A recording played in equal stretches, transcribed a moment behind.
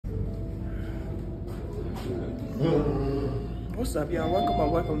What's up, y'all?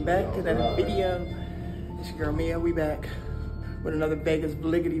 Welcome back to that video. It's your girl Mia. We back with another Vegas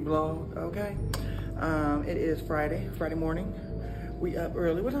Bliggity vlog. Okay, it is Friday morning. We up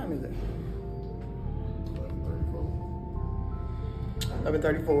early. What time is it?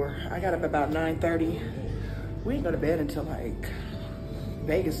 11:34. I got up about 9:30. We didn't go to bed until like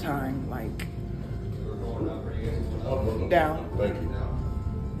Vegas time, like down. Thank you.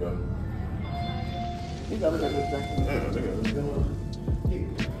 Yeah.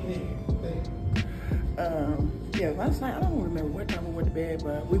 Yeah, last night, I don't remember what time we went to bed,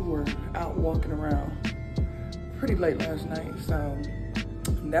 but we were out walking around pretty late last night, so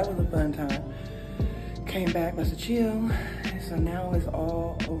that was a fun time. Came back, must have chilled, so now it's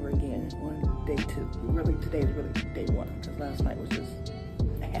all over again on day 2. Really, today is really day 1, because last night was just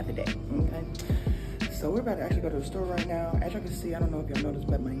a half a day, okay? So we're about to actually go to the store right now. As you can see, I don't know if y'all noticed,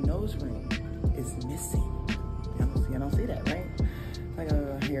 but my nose ring is missing. I don't see that, right? I gotta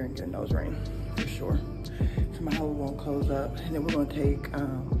go here and get a nose ring for sure. So my hole won't close up. And then we're gonna take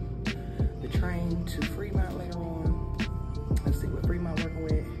the train to Fremont later on. Let's see what Fremont working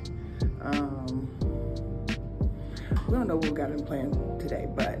with. We don't know what we got in plan today,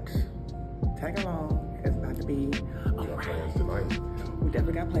 but tag along. It's about to be a ride. We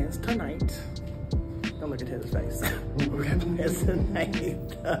definitely got plans tonight. Don't look at his face. We got plans tonight,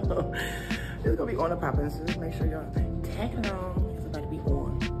 though. It's gonna be on the poppin', so just make sure y'all tag along. It's about to be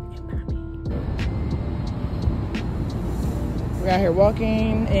on and poppin'. We're out here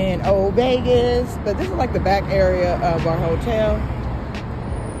walking in Old Vegas, but this is like the back area of our hotel.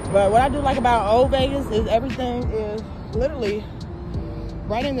 But what I do like about Old Vegas is everything is literally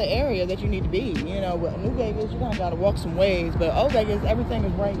right in the area that you need to be. You know, with New Vegas, you kinda gotta walk some ways, but Old Vegas, everything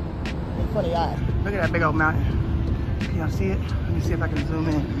is right in front of your eyes. Look at that big old mountain. Can y'all see it? Let me see if I can zoom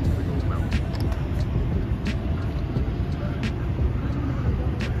in.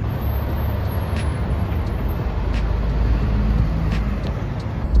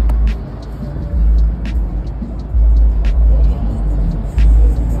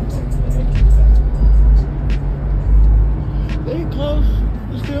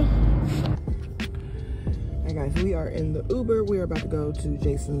 We are in the Uber. We are about to go to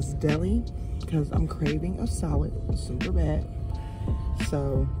Jason's Deli because I'm craving a salad super bad.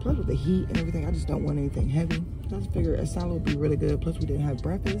 So, plus with the heat and everything, I just don't want anything heavy. I just figured a salad would be really good. Plus, we didn't have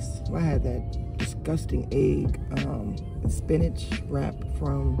breakfast. Well, I had that disgusting egg spinach wrap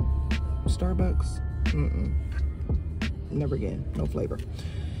from Starbucks. Never again. No flavor.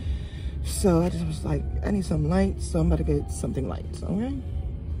 So, I just was like, I need something light. So, I'm about to get something light. Okay?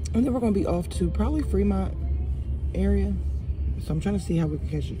 And then we're going to be off to probably Fremont area, so I'm trying to see how we can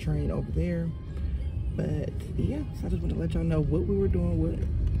catch the train over there. But yeah, so I just want to let y'all know what we were doing,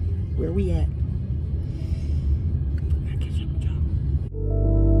 where we at. I'll catch up with y'all.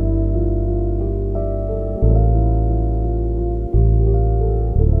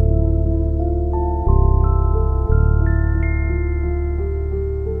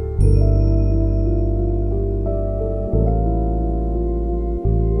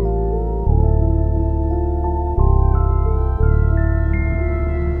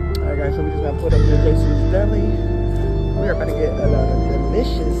 So we just got put up to Jason's Deli. We are about to get a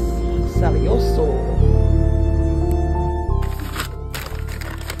delicious salioso.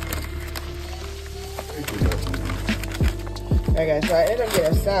 Alright guys, so I ended up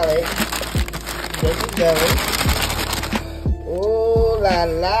getting a salad. Jason's Deli. Oh la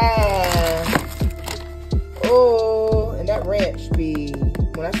la. Oh, and that ranch be,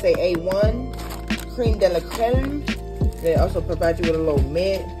 when I say A1, cream de la creme. They also provide you with a little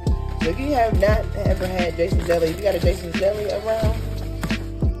mint. So if you have not ever had Jason's Deli, if you got a Jason's Deli around,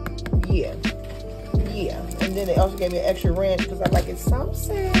 yeah. And then they also gave me an extra ranch because I like it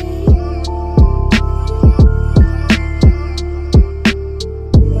saucy.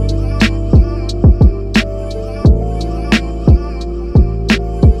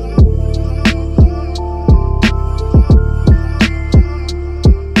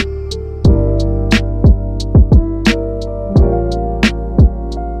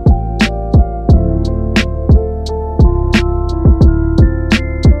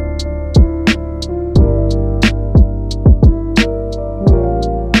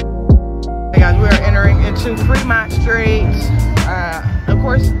 To Fremont Street. Of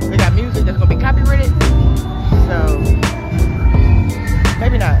course, they got music that's gonna be copyrighted, so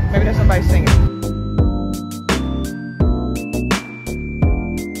maybe not. Maybe that's somebody singing.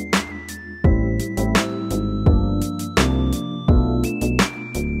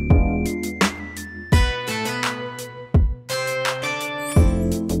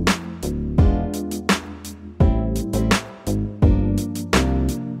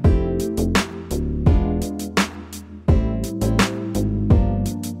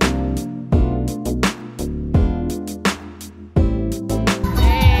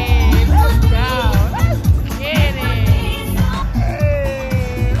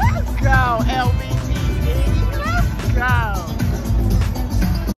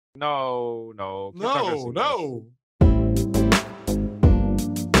 No. No.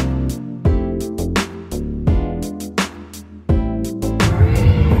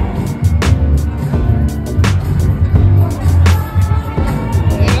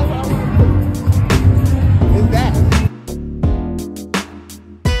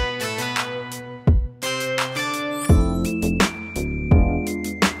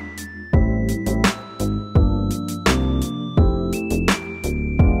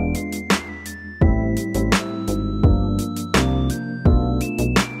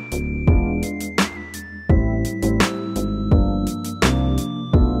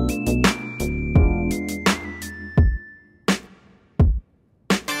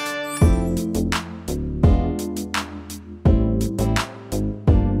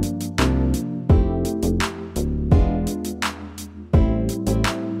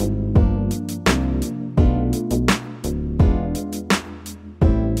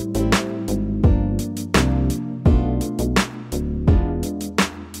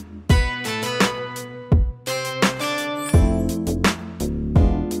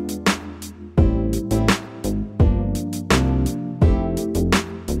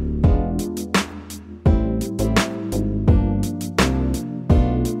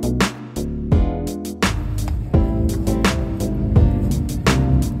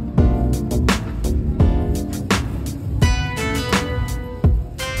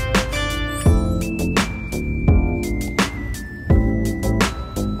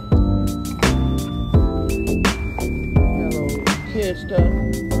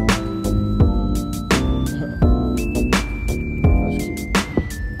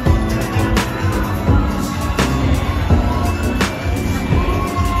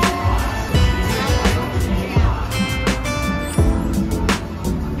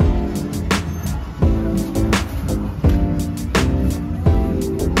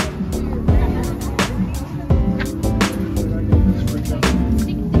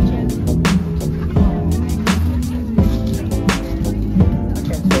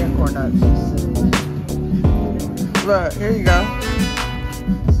 Look, here you go.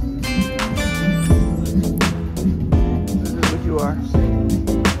 This is what you are.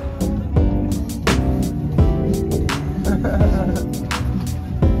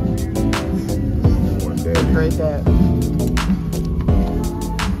 Great dad.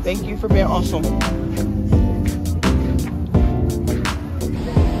 Thank you for being awesome.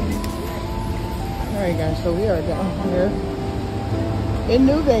 Alright guys, so we are down here in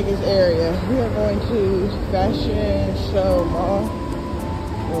New Vegas area. We are going to Fashion Show Mall,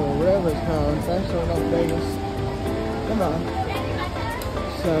 or whatever it's called. Fashion Show Las Vegas. Come on.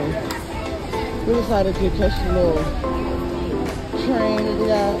 So we decided to catch a little train that we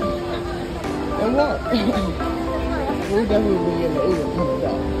got and walk. We definitely will be getting the Uber coming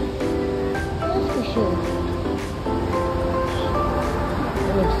back. That's for sure.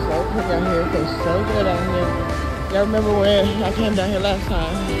 It looks so pretty out here. It feels so good out here. Y'all remember when I came down here last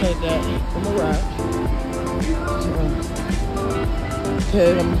time? I said that from a ride.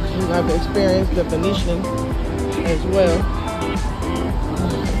 Because I'm going to experience the Venetian as well.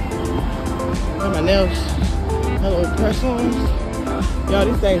 Got my nails, my little press ons. Y'all,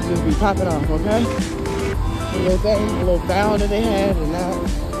 these things just be popping off, okay? The little thing, the little valve that they had, and now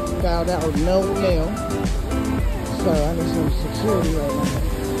valve out with no nail. So I need some security right now.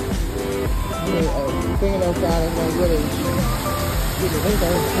 Fingernail file is gonna really get the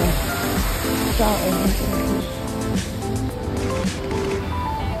windows shouting.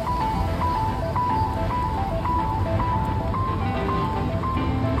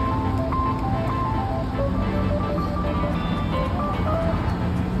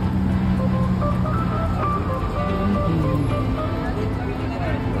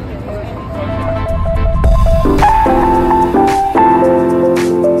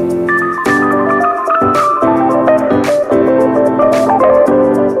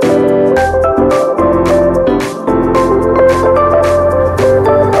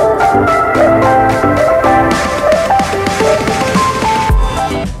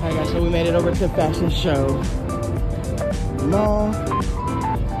 Fashion show mall.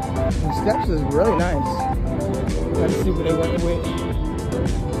 The steps is really nice. Gotta see what they working with.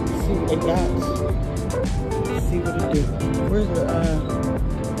 See what they got. See what it do. Where's the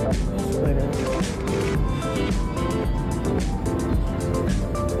escalator?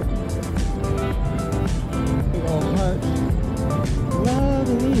 Big old heart. Love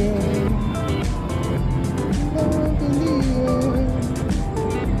in the air. Love in the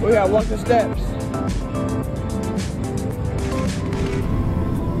air. We gotta walk the steps.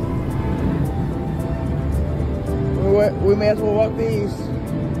 We may as well walk these.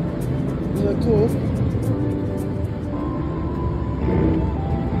 the tool.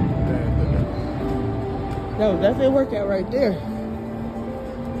 No, that's a workout right there.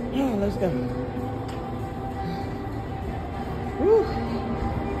 Yeah, let's go. Woo.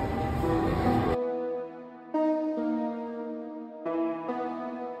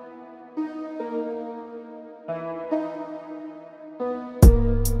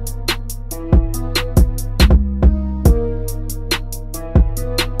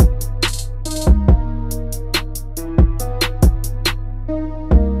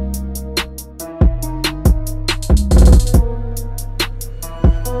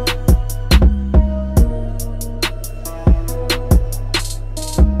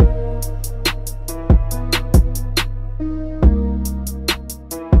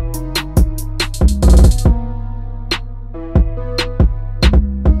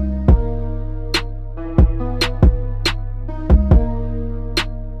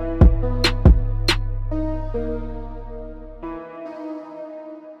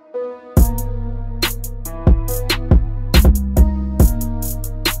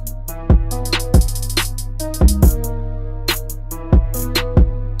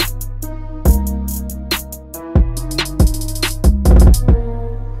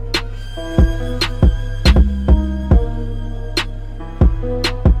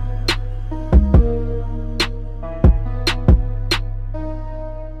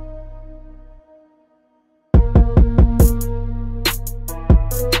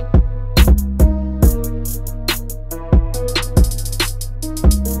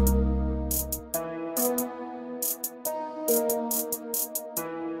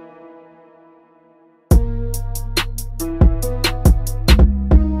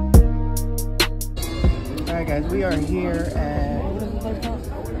 Alright guys, we are here at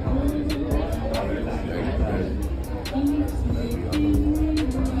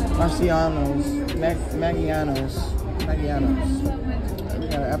Magliano's. We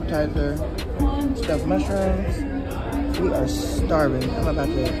got an appetizer, stuffed mushrooms. We are starving. I'm about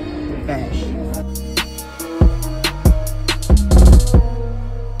to bash.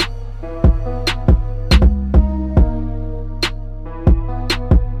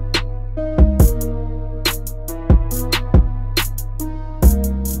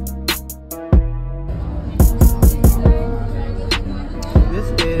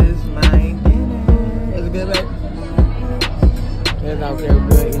 Out there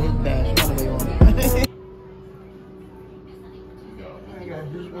good in his dash. Alright guys,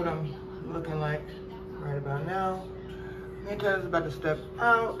 this is what I'm looking like right about now. Me and Tyler's about to step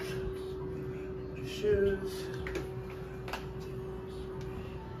out. Shoes.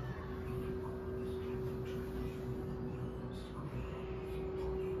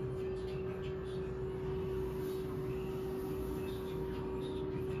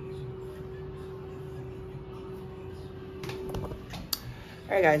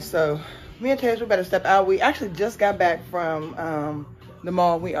 Alright guys, so me and Taylor, we better step out. We actually just got back from the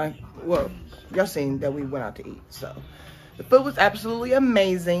mall. Well, y'all seen that we went out to eat. So the food was absolutely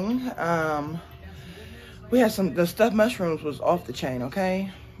amazing. We had the stuffed mushrooms was off the chain, okay?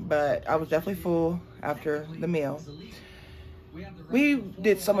 But I was definitely full after the meal. We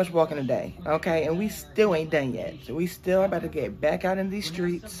did so much walking today, okay? And we still ain't done yet. So we still about to get back out in these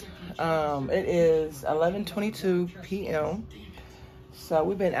streets. It is 11:22 p.m. So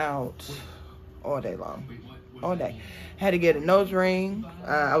we've been out all day long, all day. Had to get a nose ring.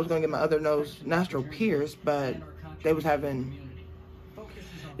 I was gonna get my other nostril pierced, but they was having,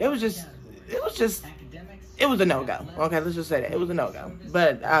 it was a no-go. Okay, let's just say that. It was a no-go.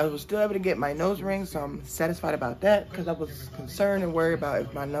 But I was still able to get my nose ring, so I'm satisfied about that because I was concerned and worried about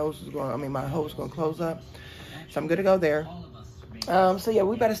if my nose was going, my hole was gonna close up. So I'm good to go there. So yeah,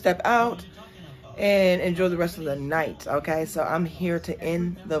 we better step out and enjoy the rest of the night, okay? So I'm here to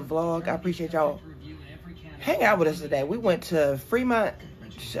end the vlog. I appreciate y'all hanging out with us today. We went to Fremont,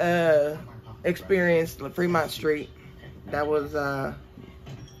 experienced Fremont Street. That was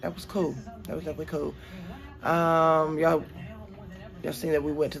cool. That was definitely cool. Y'all seen that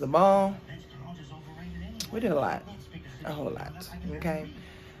we went to the mall. We did a lot, a whole lot, okay?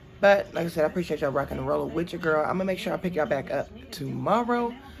 But like I said, I appreciate y'all rocking and rolling with your girl. I'm gonna make sure I pick y'all back up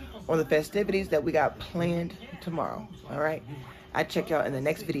tomorrow on the festivities that we got planned tomorrow. All right, I check y'all in the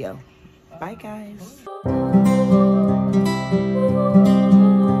next video. Bye guys.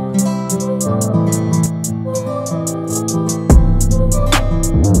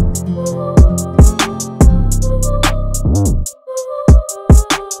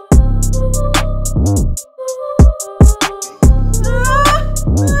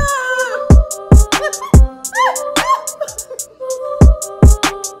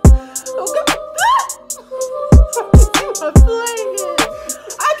 Okay.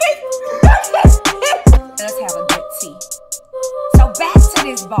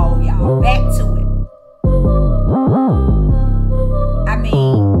 bowl, y'all. Back to it. I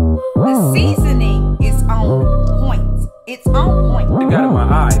mean, the seasoning is on point. It's on point. It got in my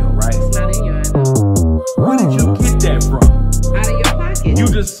eye, right? It's not in your eye, though. Where did you get that from? Out of your pocket. You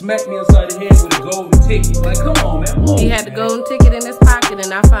just smacked me upside the head with a golden ticket. Like, come on, man. Move, He had the golden ticket in his pocket,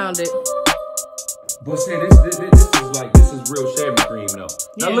 and I found it. But say this is real shaving cream, though.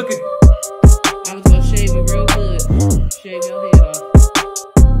 Now Yeah. look at. I was gonna shave you real good. Shave your head off.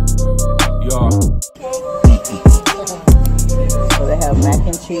 Y'all. So they have mac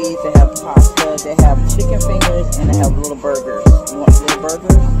and cheese, they have pasta, they have chicken fingers, and they have little burgers. You want little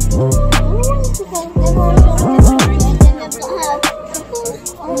burgers?